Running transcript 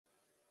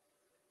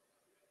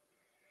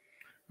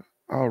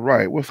All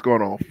right, what's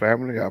going on,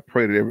 family? I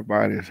pray that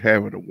everybody is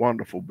having a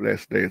wonderful,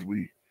 blessed day as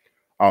we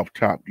off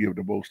top give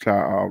the Most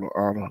High all the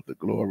honor, the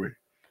glory,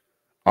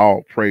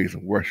 all praise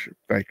and worship.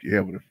 Thank you,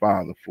 Heavenly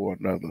Father, for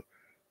another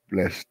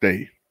blessed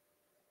day.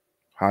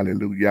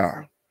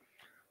 Hallelujah.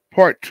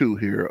 Part two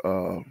here.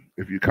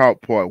 If you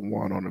caught part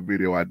one on the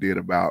video I did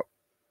about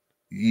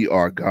ye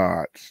are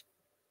gods,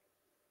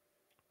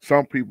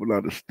 some people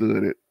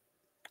understood it,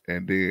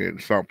 and then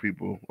some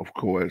people, of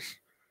course,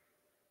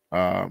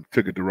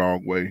 took it the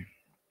wrong way.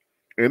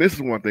 And this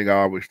is one thing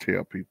I always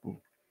tell people,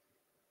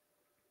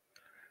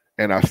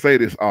 and I say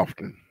this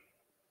often: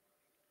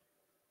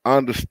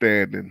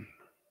 understanding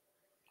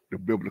the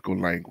biblical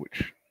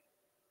language.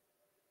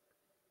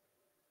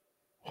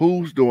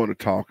 Who's doing the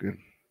talking?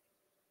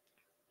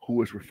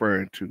 Who is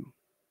referring to?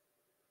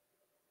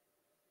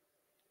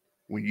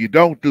 When you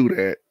don't do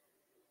that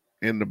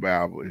in the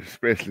Bible,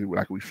 especially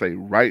like we say,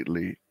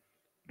 rightly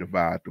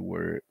divide the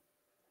word,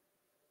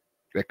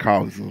 that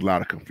causes a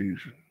lot of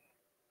confusion.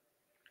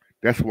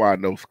 That's why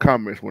in those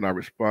comments, when I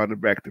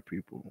responded back to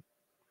people,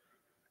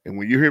 and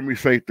when you hear me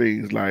say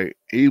things like,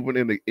 even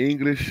in the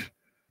English,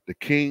 the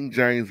King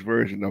James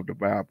Version of the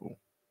Bible,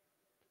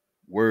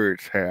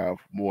 words have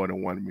more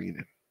than one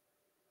meaning.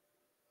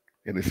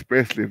 And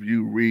especially if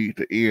you read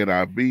the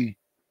NIV,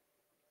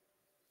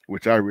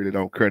 which I really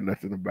don't care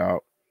nothing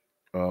about,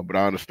 but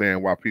I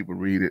understand why people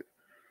read it.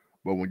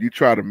 But when you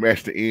try to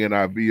match the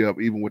NIV up,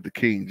 even with the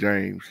King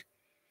James,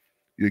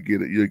 you'll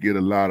get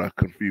a lot of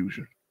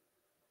confusion.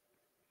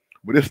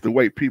 But it's the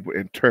way people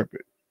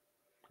interpret,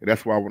 and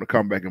that's why I want to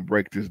come back and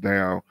break this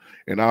down.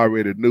 And I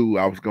already knew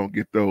I was gonna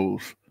get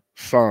those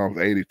Psalms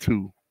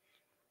 82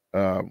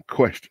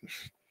 questions,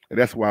 and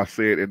that's why I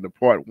said in the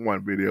part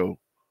one video,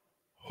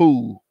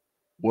 who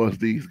was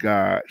these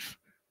gods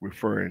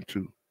referring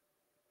to?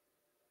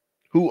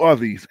 Who are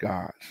these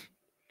gods?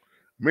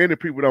 Many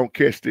people don't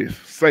catch this.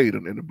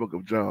 Satan in the book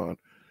of John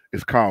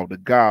is called the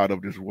God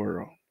of this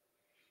world.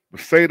 But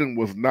Satan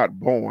was not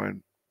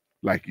born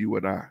like you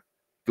and I,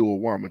 through a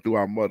woman, through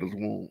our mother's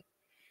womb.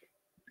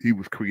 He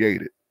was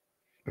created.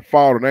 The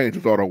fallen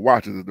angels, or the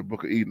watchers, as the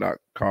book of Enoch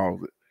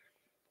calls it,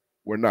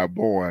 were not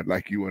born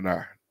like you and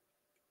I.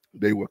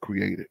 They were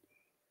created.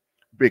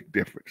 Big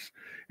difference.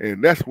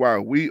 And that's why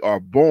we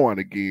are born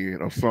again,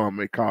 or some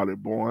may call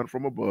it born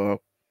from above,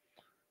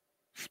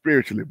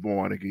 spiritually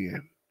born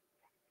again.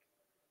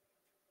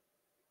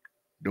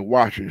 The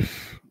watchers,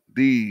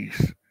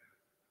 these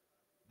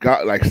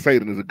God, like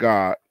Satan is a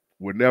God,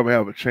 will never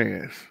have a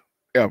chance,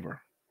 ever,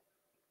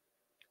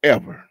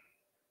 ever.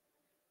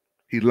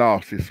 He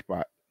lost his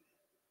spot.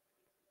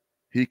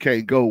 He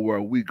can't go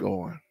where we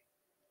going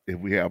if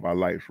we have our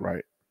lives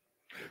right.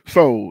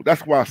 So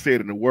that's why I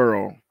said in the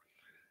world,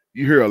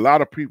 you hear a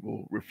lot of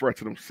people refer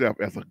to themselves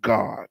as a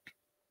God.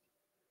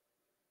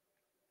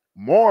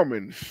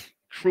 Mormons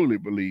truly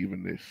believe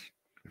in this.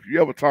 If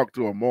you ever talk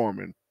to a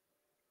Mormon,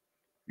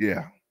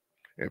 yeah,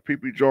 and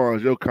PP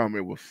Jones, your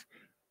comment was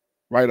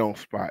right on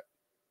spot.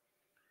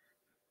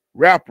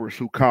 Rappers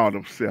who call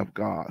themselves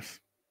gods,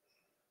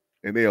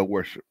 and they'll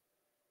worship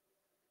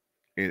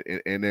in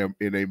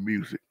their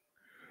music.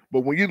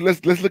 But when you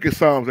let's look at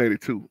Psalms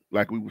 82,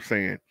 like we were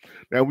saying.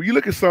 Now, when you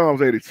look at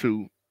Psalms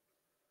 82,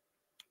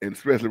 and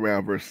especially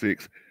around verse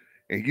 6,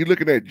 and you're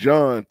looking at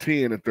John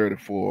 10 and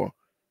 34,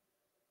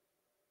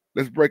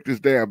 let's break this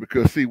down,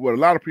 because see, what a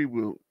lot of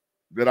people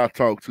that I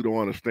talk to don't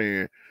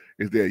understand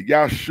is that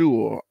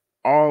Yahshua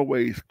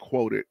always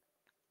quoted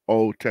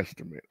Old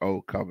Testament,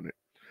 Old Covenant.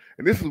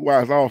 And this is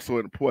why it's also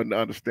important to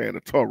understand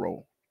the Torah.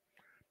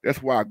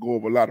 That's why I go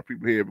over a lot of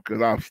people here,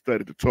 because I've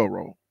studied the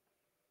Torah.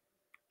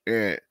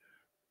 And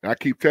I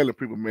keep telling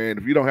people, man,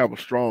 if you don't have a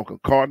strong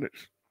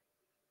concordance,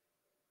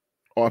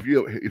 or if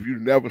you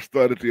never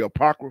studied the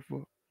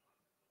Apocrypha,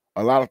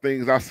 a lot of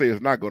things I say is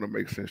not going to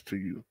make sense to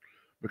you,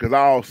 because I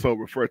also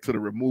refer to the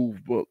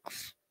removed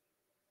books,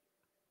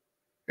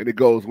 and it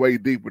goes way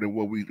deeper than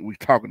what we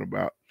talking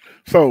about.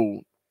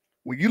 So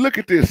when you look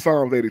at this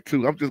Psalms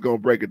 82, I'm just going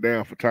to break it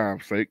down for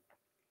time's sake.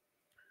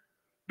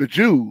 The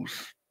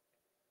Jews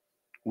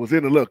was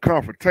in a little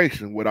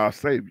confrontation with our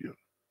Savior,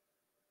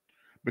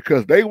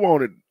 because they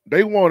wanted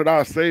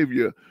our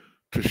Savior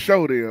to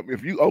show them,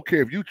 if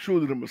you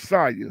truly the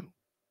Messiah,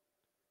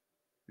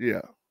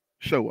 yeah,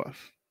 show us.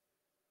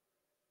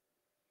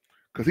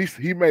 Because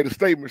he made a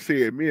statement,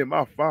 said, me and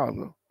my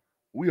Father,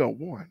 we are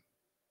one.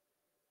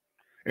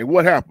 And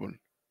what happened?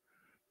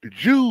 The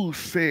Jews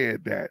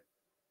said that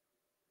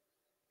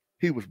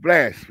he was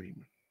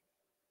blaspheming.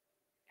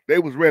 They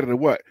was ready to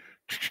what?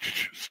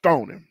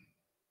 Stone him.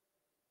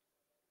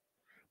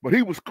 But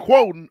he was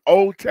quoting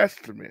Old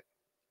Testament.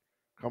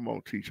 Come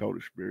on, teach, Holy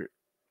Spirit.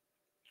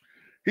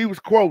 He was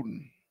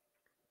quoting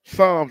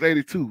Psalms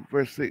 82,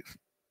 verse 6.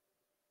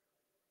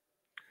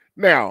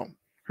 Now,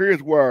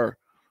 here's where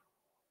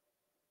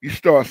you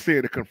start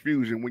seeing the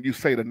confusion when you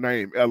say the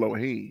name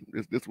Elohim.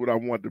 This is what I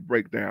wanted to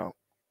break down.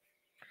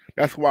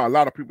 That's why a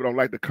lot of people don't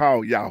like to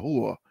call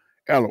Yahoo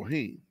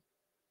Elohim,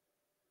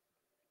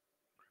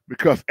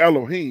 because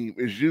Elohim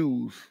is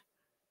used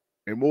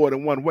in more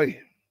than one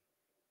way.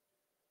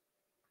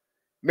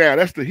 Now,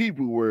 that's the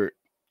Hebrew word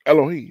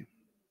Elohim,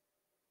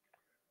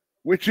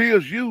 which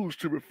is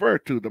used to refer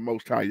to the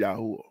Most High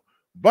Yahuwah.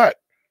 But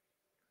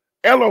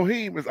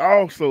Elohim is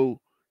also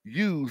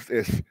used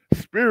as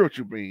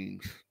spiritual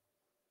beings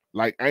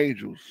like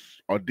angels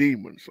or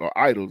demons or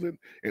idols in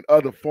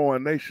other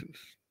foreign nations.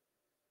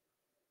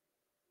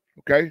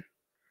 Okay?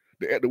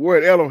 The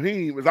word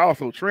Elohim is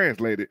also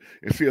translated,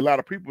 and see, a lot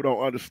of people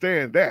don't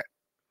understand that.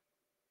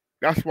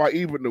 That's why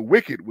even the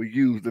wicked will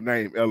use the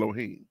name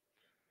Elohim.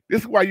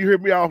 This is why you hear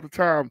me all the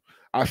time.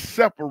 I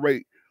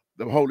separate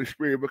the Holy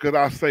Spirit because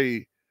I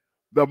say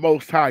the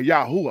Most High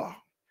Yahuwah.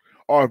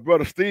 Or if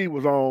Brother Steve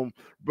was on,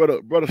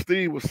 Brother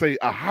Steve would say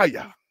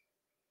Ahaya.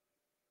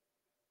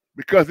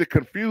 Because it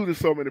confuses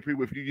so many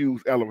people if you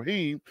use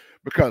Elohim,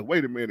 because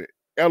wait a minute,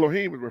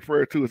 Elohim is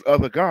referred to as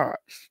other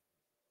gods.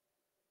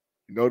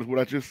 You notice what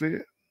I just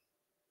said?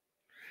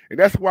 And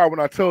that's why when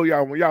I tell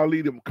y'all, when y'all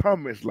leave them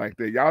comments like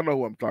that, y'all know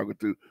who I'm talking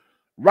to.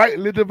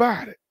 Rightly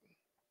divided.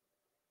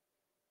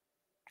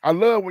 I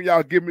love when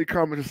y'all give me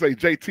comments and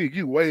say, JT,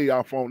 you way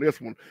off on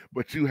this one,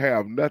 but you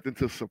have nothing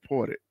to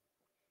support it.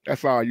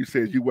 That's all you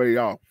said, you way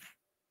off.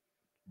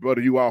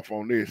 Brother, you off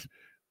on this.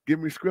 Give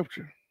me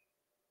scripture.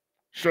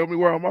 Show me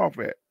where I'm off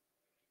at.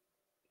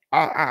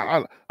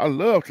 I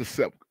love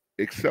to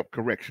accept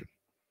correction.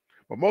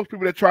 But most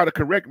people that try to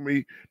correct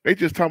me, they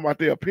just talking about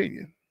their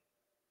opinion.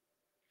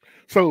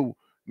 So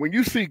when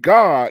you see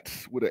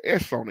gods with an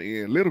S on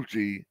the end, little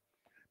g,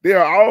 they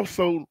are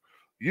also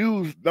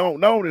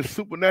known as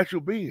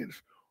supernatural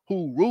beings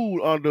who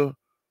rule under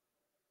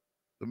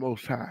the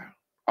Most High.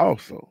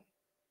 Also,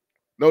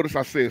 notice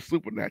I said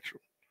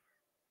supernatural.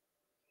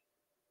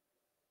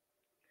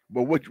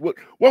 But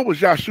what was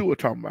Yahshua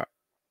talking about?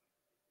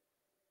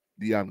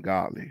 The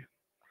ungodly.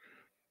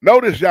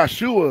 Notice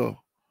Yahshua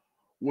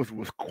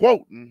was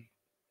quoting,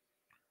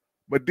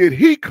 but did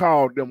he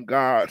call them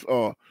gods,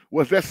 or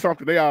was that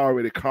something they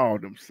already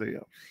called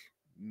themselves?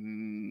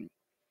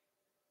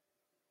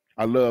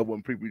 I love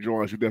when people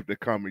join us, you left their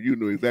comment. You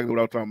knew exactly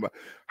what I'm talking about.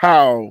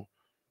 How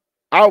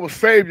our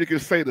Savior can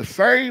say the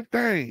same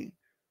thing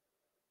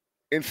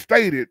and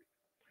state it,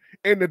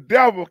 and the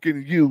devil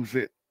can use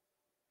it.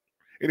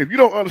 And if you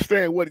don't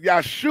understand what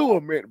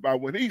Yahshua meant by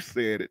when he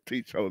said it,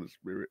 teach Holy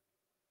Spirit,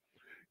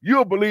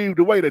 you'll believe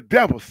the way the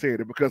devil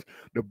said it, because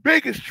the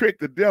biggest trick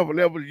the devil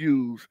ever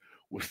used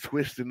was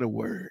twisting the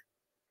word.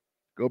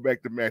 Go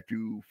back to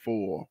Matthew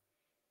 4.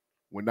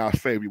 When our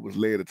Savior was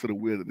led into the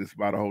wilderness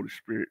by the Holy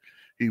Spirit,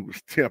 he was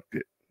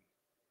tempted.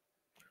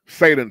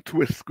 Satan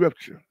twists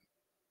scripture.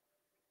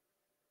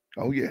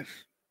 Oh, yes.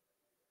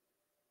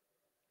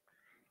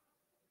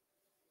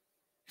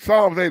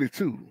 Psalms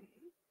 82.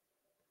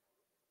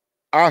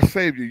 Our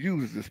Savior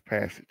uses this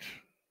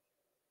passage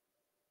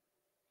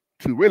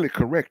to really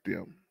correct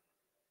them,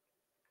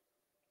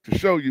 to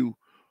show you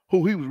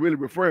who he was really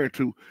referring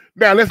to.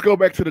 Now, let's go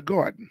back to the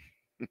garden.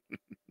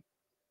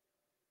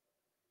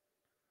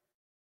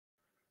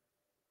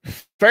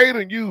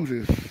 Satan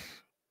uses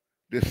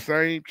this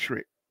same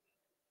trick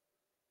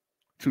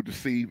to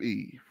deceive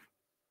Eve.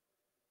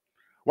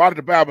 Why did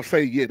the Bible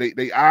say, yeah,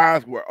 their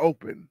eyes were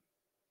open?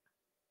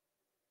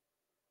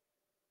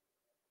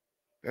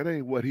 That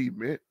ain't what he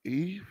meant,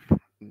 Eve.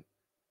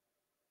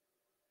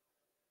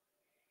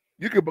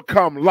 You can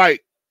become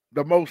like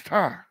the Most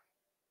High.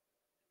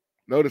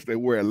 Notice they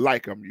word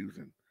like I'm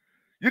using.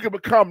 You can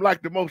become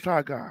like the Most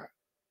High God.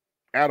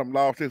 Adam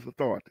lost his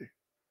authority.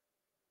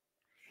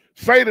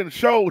 Satan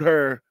showed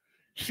her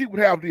she would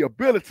have the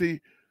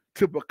ability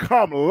to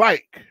become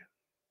like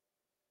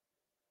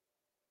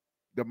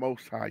the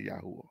Most High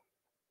Yahuwah.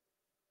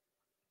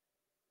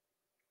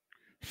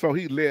 So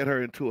he led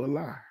her into a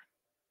lie.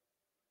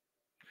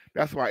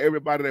 That's why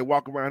everybody that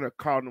walk around here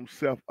calling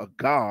themselves a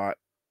God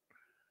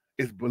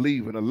is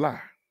believing a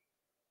lie.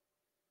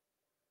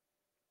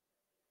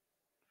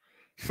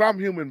 Some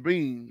human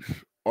beings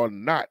are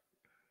not,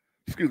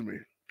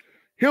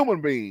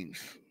 human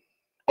beings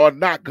are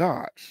not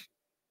gods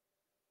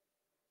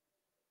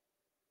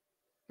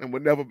and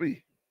will never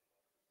be.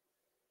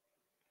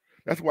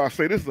 That's why I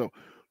say this, though.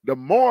 The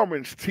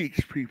Mormons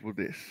teach people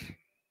this.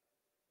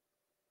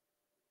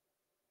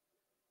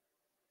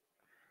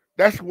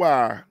 That's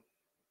why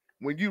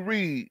when you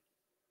read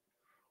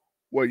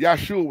what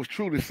Yahshua was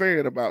truly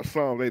saying about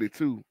Psalm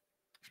 82,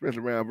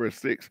 especially around verse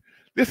 6,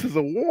 this is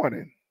a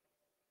warning.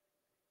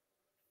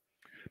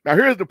 Now,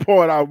 here's the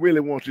part I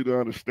really want you to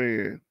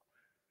understand.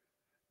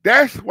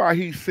 That's why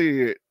he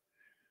said,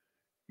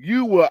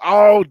 you will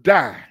all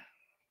die.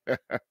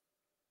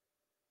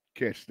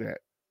 Catch that.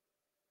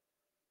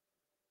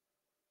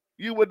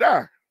 You will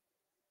die.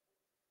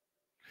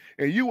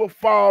 And you will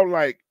fall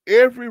like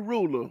every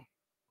ruler.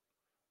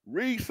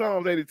 Read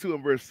Psalms 82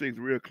 and verse 6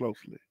 real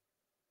closely.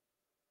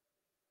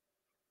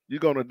 You're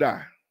going to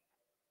die.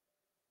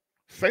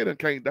 Satan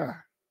can't die.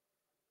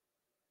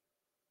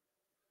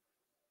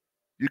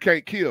 You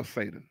can't kill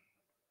Satan.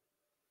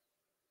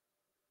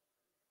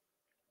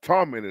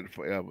 Tormented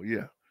forever,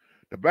 yeah.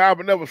 The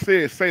Bible never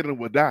says Satan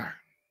will die.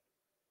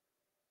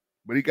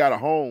 But he got a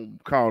home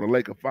called the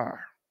lake of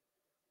fire.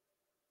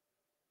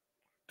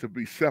 to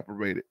be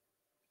separated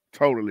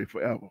totally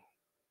forever.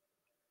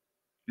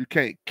 You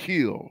can't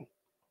kill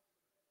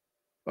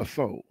a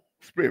soul,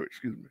 spirit,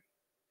 excuse me.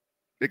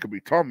 They could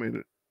be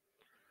tormented.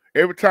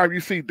 Every time you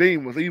see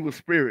demons, evil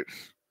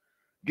spirits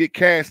get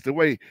cast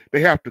away,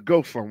 they have to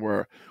go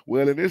somewhere.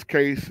 Well, in this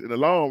case, in the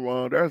long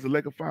run, there's a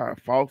lake of fire,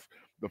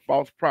 the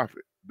false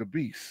prophet, the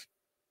beast,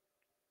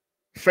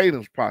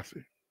 Satan's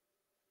posse.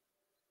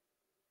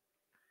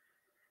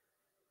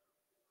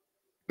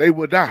 They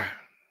will die.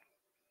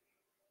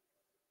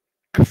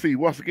 Because see,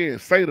 once again,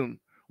 Satan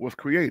was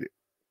created.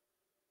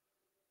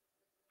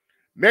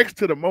 Next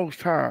to the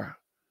Most High,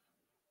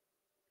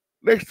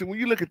 when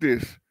you look at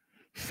this,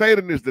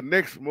 Satan is the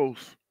next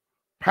most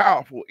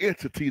powerful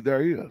entity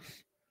there is.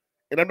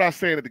 And I'm not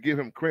saying it to give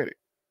him credit.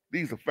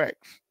 These are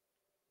facts.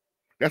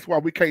 That's why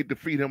we can't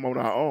defeat him on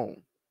our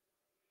own.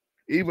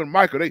 Even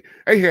Michael,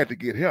 they had to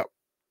get help.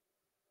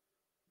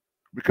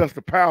 Because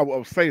the power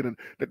of Satan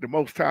that the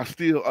Most High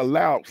still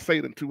allowed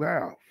Satan to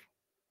have.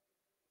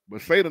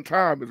 But Satan's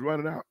time is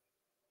running out.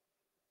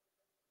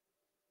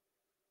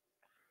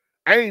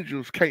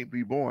 Angels can't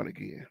be born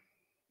again.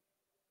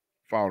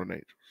 Fallen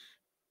angels.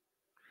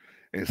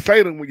 And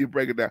Satan, when you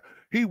break it down,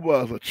 he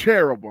was a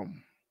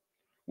cherubim,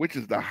 which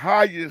is the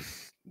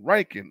highest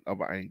ranking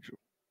of an angel.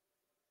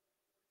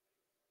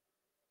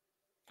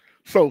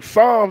 So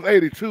Psalms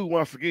 82,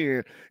 once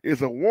again,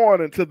 is a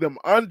warning to them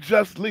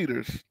unjust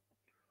leaders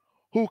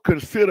who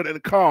consider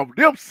and call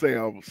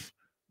themselves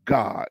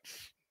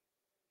gods.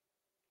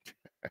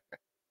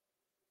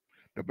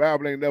 The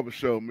Bible ain't never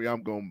showed me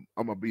I'm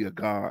gonna be a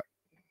god.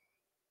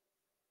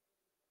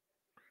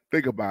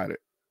 Think about it.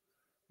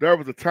 There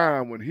was a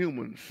time when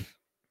humans,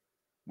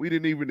 we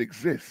didn't even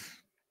exist.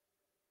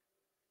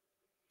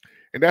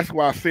 And that's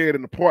why I said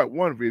in the part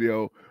 1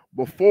 video,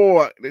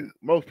 before,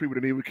 most people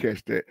didn't even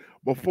catch that,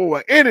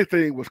 before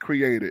anything was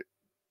created,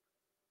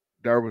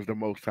 there was the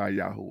Most High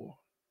Yahoo.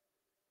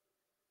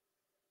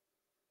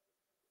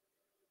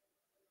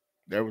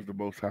 There was the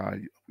Most High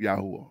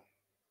Yahoo.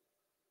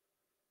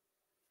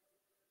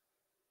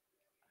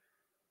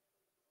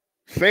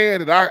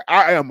 Saying that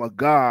I am a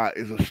God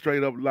is a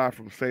straight up lie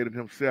from Satan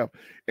himself.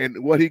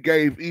 And what he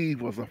gave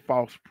Eve was a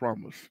false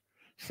promise.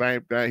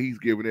 Same thing he's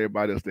giving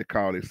everybody else that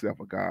call themselves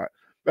a God.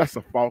 That's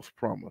a false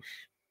promise.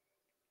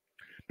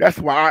 That's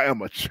why I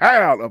am a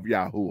child of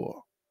Yahoo.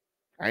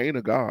 I ain't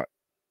a God.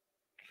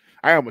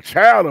 I am a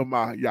child of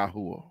my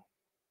Yahoo.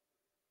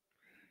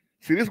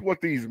 See, this is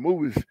what these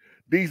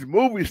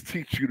movies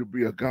teach you to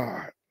be a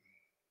God.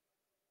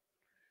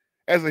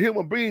 As a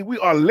human being, we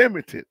are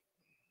limited.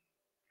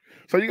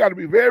 So you got to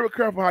be very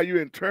careful how you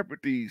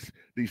interpret these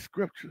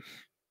scriptures.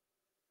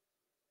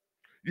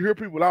 You hear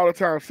people all the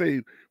time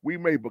say we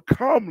may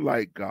become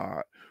like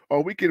God,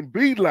 or we can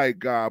be like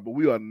God, but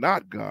we are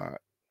not God.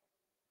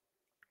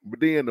 But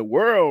then the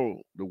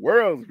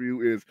world's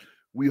view is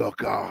we are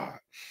gods.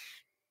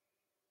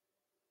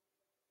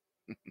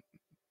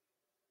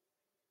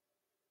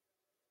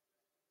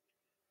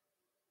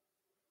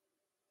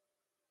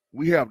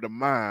 We have the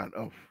mind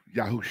of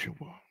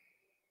Yahushua.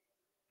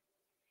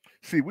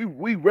 See,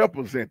 we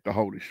represent the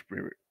Holy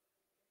Spirit.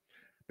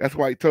 That's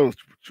why he told us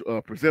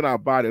to present our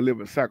body a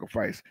living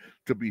sacrifice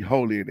to be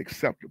holy and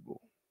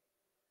acceptable.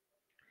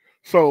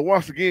 So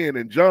once again,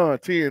 in John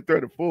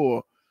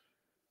 10:34,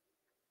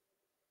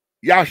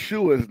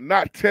 Yahshua is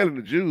not telling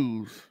the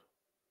Jews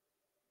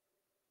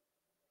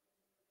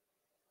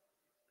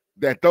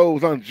that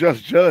those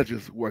unjust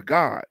judges were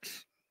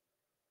gods.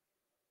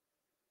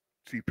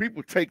 See,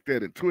 people take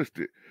that and twist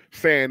it,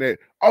 saying that,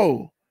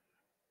 oh,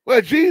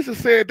 well, Jesus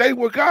said they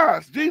were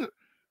gods. Jesus,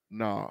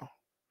 no,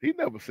 he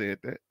never said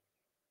that.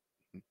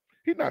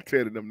 He's not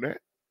telling them that.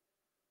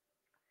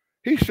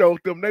 He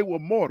showed them they were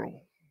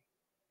mortal,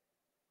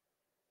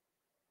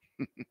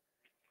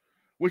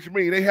 which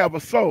means they have a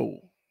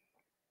soul.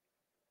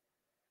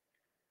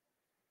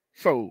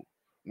 So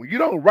when you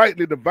don't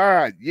rightly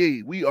divide,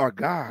 yea, we are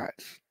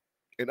gods,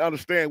 and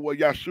understand what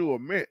Yahshua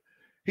meant,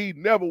 he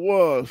never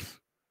was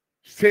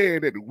saying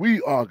that we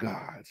are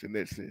gods in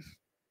that sense.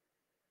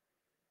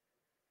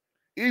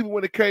 Even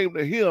when it came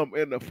to him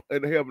and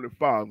the Heavenly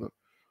Father,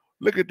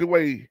 look at the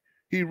way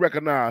he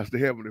recognized the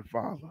Heavenly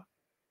Father.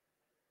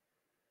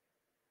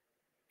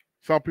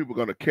 Some people are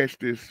going to catch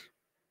this,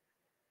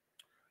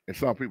 and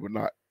some people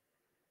not.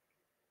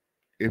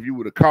 If you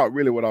would have caught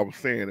really what I was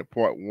saying in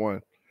part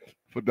 1,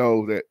 for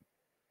those that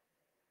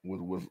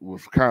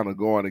was kind of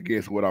going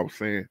against what I was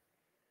saying,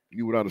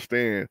 you would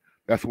understand.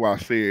 That's why I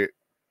said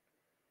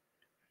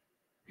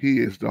he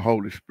is the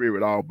Holy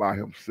Spirit all by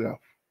himself.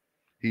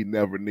 He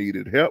never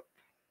needed help.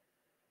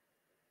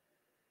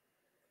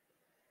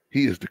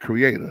 He is the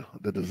creator,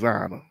 the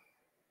designer.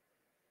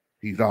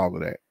 He's all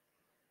of that.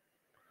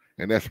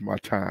 And that's my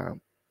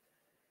time.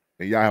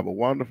 And y'all have a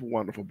wonderful,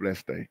 wonderful,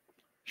 blessed day.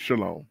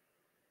 Shalom.